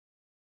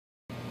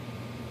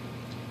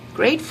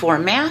Grade 4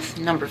 Math,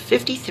 number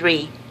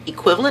 53,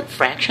 equivalent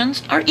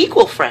fractions are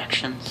equal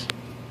fractions.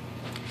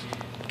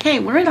 Okay,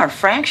 we're in our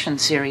fraction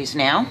series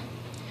now.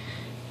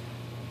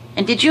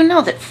 And did you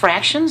know that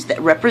fractions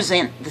that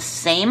represent the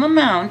same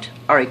amount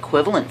are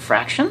equivalent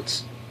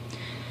fractions?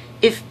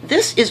 If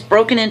this is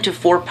broken into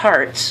 4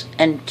 parts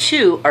and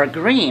 2 are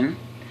green,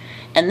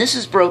 and this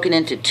is broken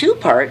into 2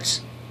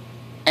 parts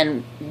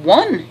and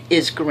 1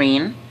 is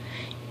green,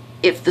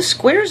 if the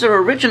squares are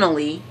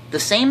originally the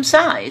same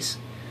size,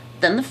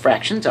 then the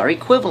fractions are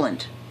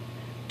equivalent.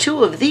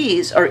 2 of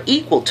these are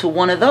equal to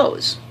 1 of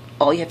those.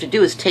 All you have to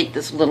do is take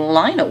this little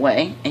line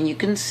away and you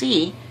can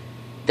see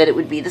that it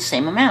would be the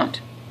same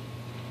amount.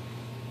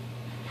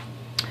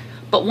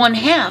 But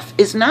 1/2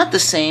 is not the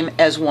same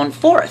as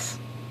 1/4.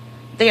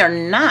 They are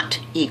not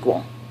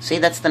equal. See,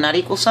 that's the not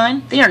equal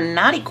sign? They are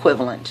not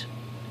equivalent.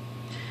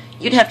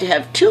 You'd have to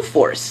have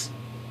 2/4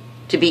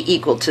 to be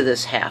equal to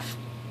this half.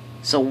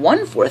 So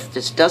 1/4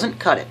 just doesn't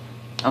cut it.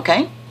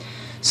 Okay?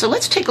 So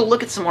let's take a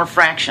look at some more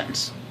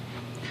fractions.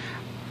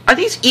 Are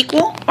these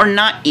equal or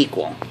not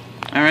equal?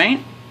 All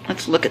right?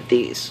 Let's look at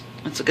these.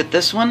 Let's look at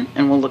this one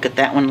and we'll look at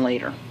that one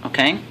later.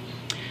 Okay?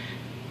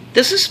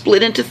 This is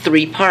split into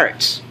 3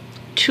 parts.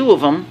 2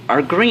 of them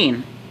are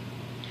green.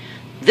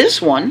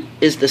 This one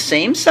is the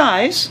same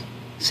size,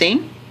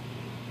 see?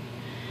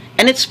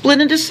 And it's split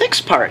into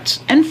 6 parts,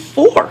 and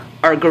 4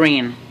 are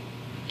green.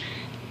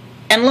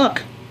 And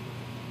look,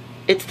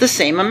 it's the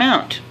same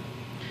amount.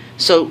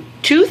 So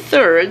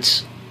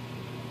 2/3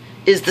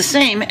 is the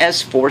same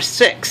as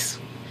 4/6.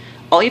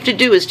 All you have to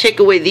do is take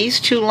away these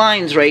 2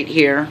 lines right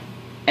here,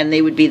 and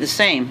they would be the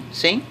same,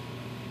 see?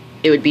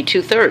 It would be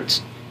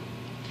 2/3.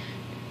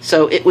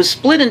 So it was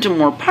split into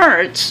more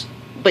parts,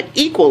 but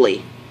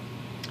equally.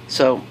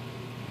 So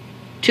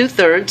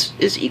 2/3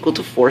 is equal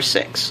to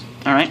 4/6.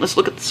 All right, let's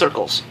look at the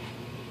circles.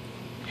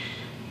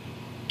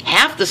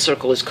 Half the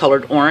circle is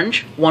colored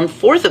orange.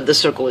 1/4 of the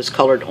circle is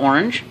colored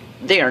orange.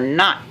 They are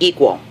not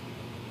equal.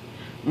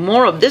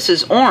 More of this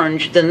is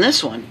orange than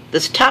this one.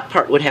 This top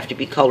part would have to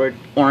be colored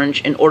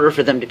orange in order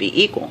for them to be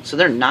equal. So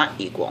they're not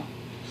equal.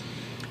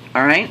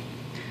 All right,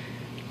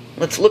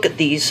 let's look at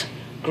these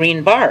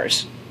green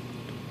bars.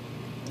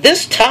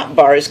 This top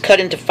bar is cut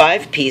into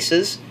 5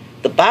 pieces.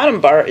 The bottom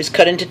bar is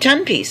cut into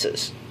 10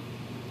 pieces.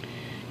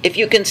 If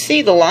you can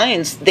see the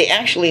lines, they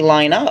actually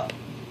line up.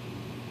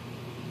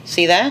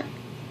 See that?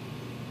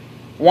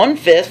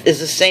 1/5 is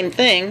the same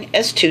thing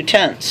as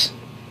 2/10.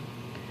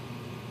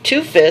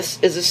 2/5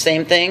 is the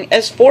same thing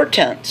as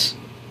 4/10.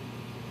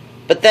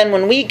 But then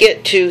when we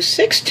get to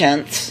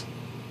 6/10,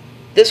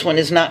 this one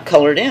is not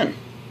colored in.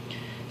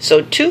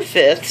 So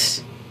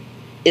 2/5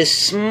 is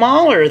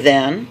smaller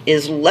than,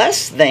 is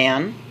less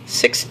than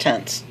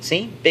 6/10.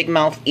 See? Big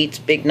mouth eats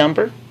big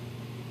number.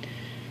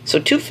 So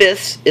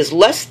 2/5 is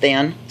less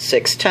than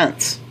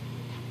 6/10.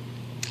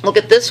 Look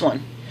at this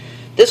one.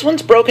 This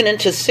one's broken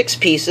into 6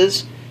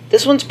 pieces.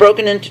 This one's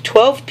broken into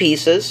 12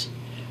 pieces.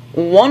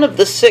 1 of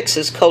the 6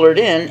 is colored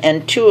in,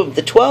 and 2 of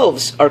the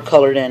 12s are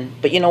colored in.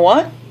 But you know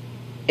what?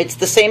 It's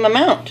the same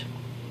amount.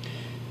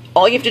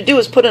 All you have to do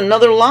is put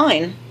another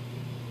line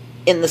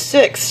in the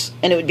 6,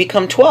 and it would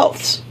become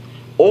 12ths.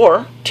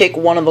 Or take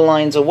one of the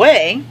lines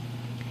away,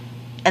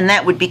 and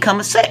that would become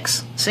a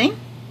 6. See?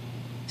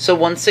 So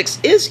 1/6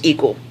 is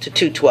equal to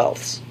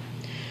 2/12.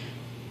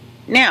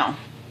 Now,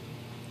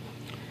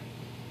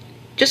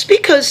 just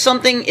because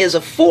something is a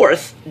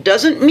 1/4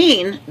 doesn't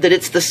mean that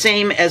it's the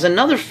same as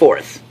another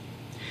 1/4.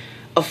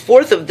 A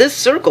 1/4 of this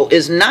circle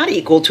is not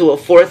equal to a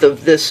 1/4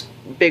 of this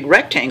big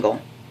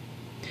rectangle.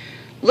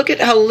 Look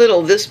at how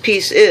little this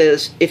piece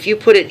is. If you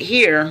put it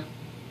here,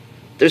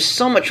 there's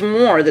so much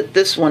more that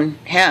this one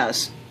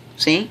has.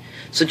 See?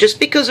 So just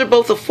because they're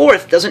both a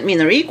 1/4 doesn't mean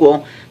they're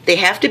equal. They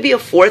have to be a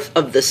 1/4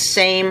 of the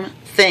same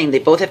thing. They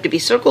both have to be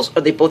circles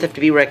or they both have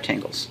to be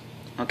rectangles.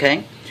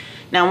 Okay?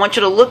 Now I want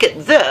you to look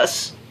at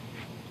this.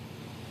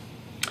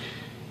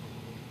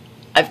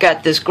 I've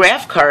got this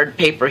graph card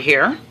paper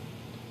here,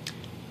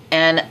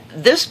 and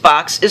this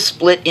box is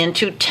split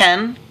into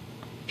 10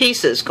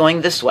 pieces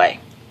going this way,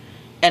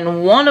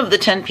 and 1 of the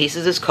 10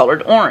 pieces is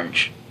colored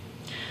orange.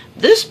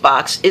 This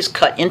box is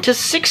cut into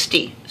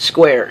 60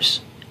 squares,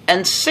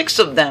 and 6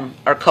 of them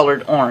are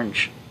colored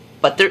orange,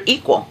 but they're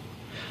equal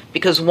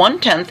because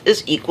 1/10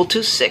 is equal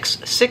to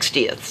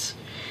 6/60.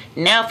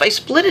 Now if I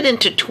split it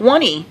into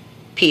 20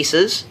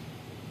 pieces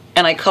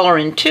and I color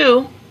in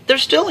 2, they're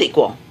still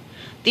equal.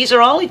 These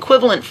are all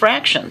equivalent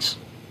fractions.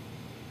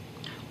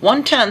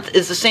 1/10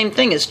 is the same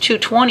thing as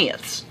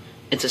 2/20.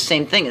 It's the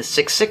same thing as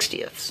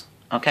 6/60.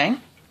 Okay?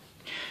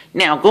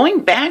 Now,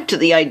 going back to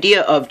the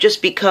idea of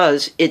just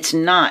because it's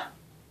not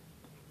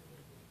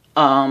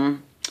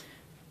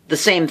the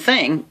same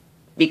thing,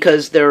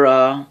 because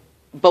they're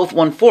both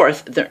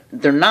 1/4,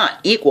 they're not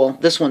equal.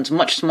 This one's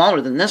much smaller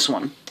than this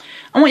one.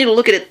 I want you to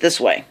look at it this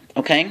way,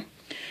 okay?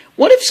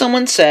 What if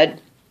someone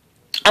said,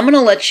 I'm going to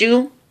let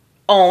you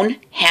own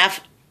half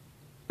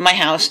my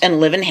house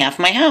and live in half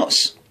my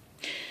house?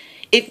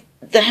 If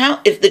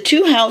the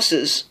 2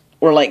 houses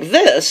were like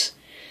this,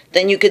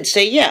 then you could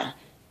say, yeah,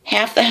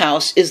 half the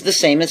house is the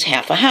same as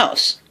half a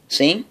house.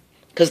 See?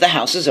 Because the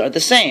houses are the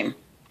same.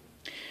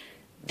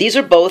 These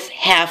are both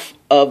half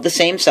of the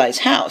same size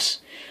house.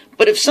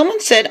 But if someone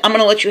said, I'm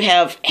going to let you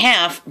have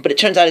half, but it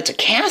turns out it's a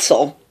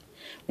castle,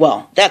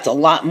 well, that's a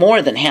lot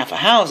more than half a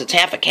house. It's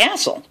half a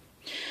castle.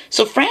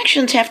 So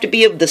fractions have to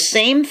be of the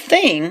same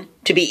thing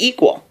to be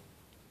equal.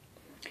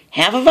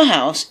 Half of a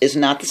house is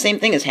not the same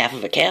thing as half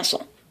of a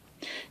castle.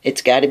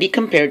 It's got to be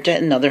compared to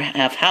another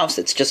half house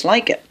that's just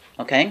like it,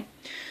 okay?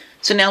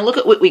 So now look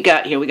at what we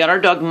got here. We got our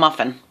dog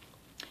Muffin.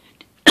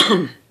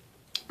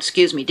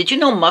 Excuse me. Did you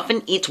know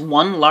Muffin eats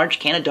one large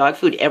can of dog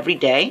food every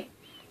day?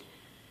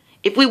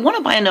 If we want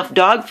to buy enough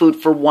dog food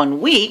for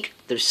 1 week,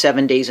 there's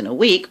 7 days in a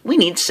week, we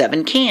need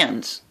 7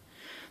 cans.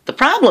 The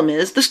problem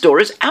is the store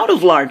is out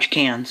of large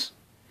cans.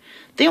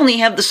 They only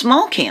have the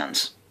small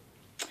cans.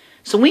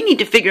 So we need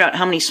to figure out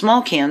how many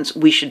small cans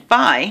we should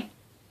buy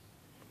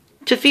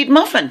to feed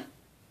Muffin.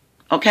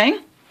 Okay?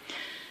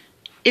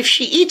 If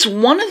she eats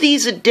one of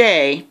these a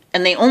day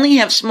and they only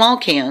have small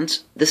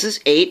cans, this is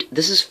 8,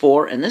 this is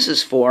 4, and this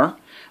is 4,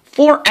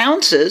 4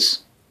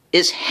 ounces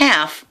is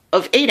half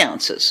of 8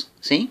 ounces.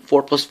 See?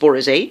 4 plus 4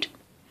 is 8.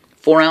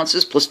 4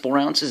 ounces plus 4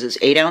 ounces is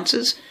 8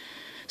 ounces.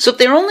 So if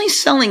they're only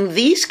selling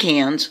these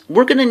cans,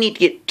 we're going to need to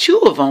get 2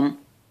 of them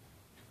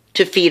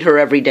to feed her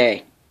every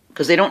day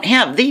because they don't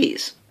have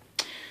these.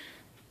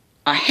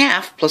 A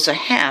half plus a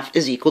half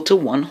is equal to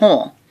 1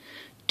 whole.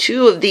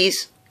 2 of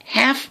these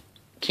half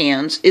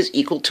cans is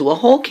equal to a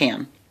whole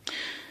can.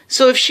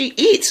 So if she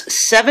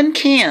eats 7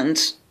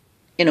 cans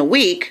in a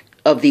week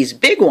of these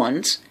big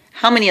ones,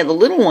 how many of the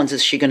little ones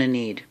is she going to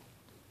need?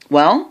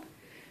 Well,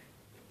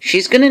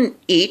 she's going to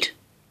eat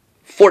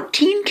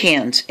 14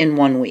 cans in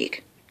 1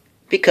 week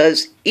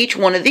because each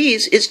one of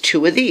these is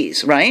 2 of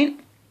these, right?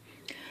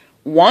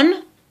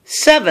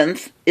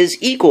 1/7 is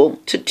equal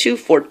to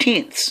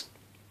 2/14.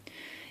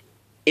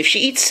 If she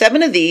eats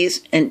 7 of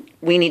these and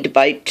we need to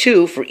buy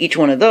 2 for each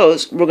one of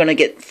those, we're going to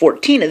get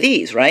 14 of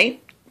these, right?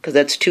 Because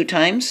that's 2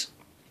 times.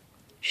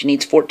 She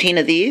needs 14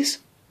 of these.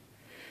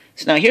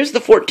 So now here's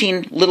the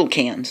 14 little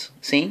cans,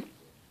 see?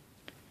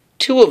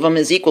 2 of them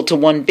is equal to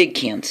 1 big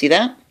can, see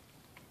that?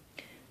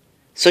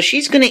 So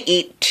she's going to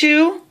eat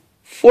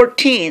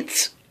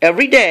 2/14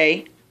 every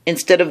day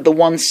instead of the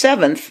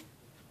 1/7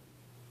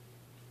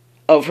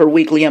 of her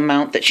weekly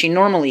amount that she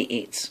normally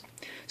eats.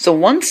 So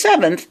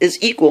 1/7 is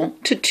equal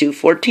to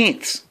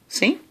 2/14.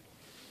 See?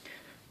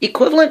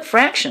 Equivalent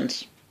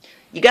fractions.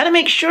 You got to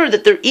make sure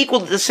that they're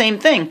equal to the same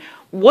thing.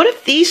 What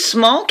if these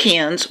small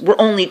cans were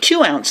only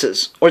 2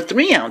 ounces or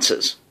 3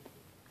 ounces?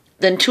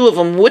 Then 2 of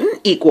them wouldn't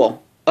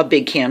equal a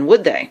big can,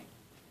 would they?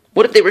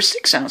 What if they were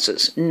 6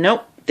 ounces?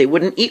 Nope, they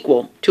wouldn't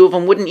equal. 2 of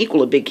them wouldn't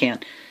equal a big can.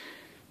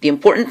 The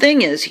important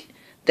thing is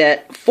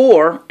that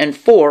 4 and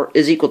 4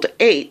 is equal to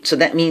 8, so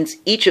that means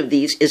each of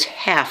these is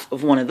half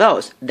of one of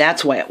those.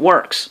 That's why it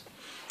works.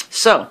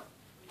 So,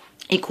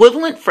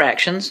 equivalent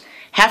fractions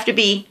have to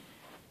be,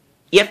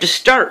 you have to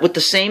start with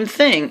the same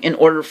thing in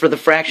order for the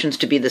fractions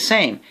to be the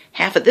same.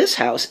 Half of this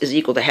house is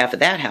equal to half of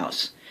that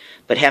house,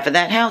 but half of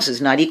that house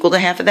is not equal to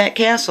half of that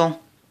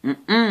castle.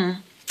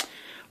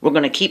 We're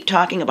going to keep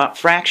talking about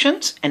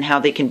fractions and how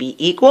they can be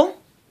equal,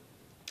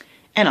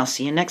 and I'll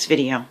see you next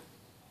video.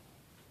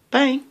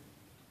 Bye.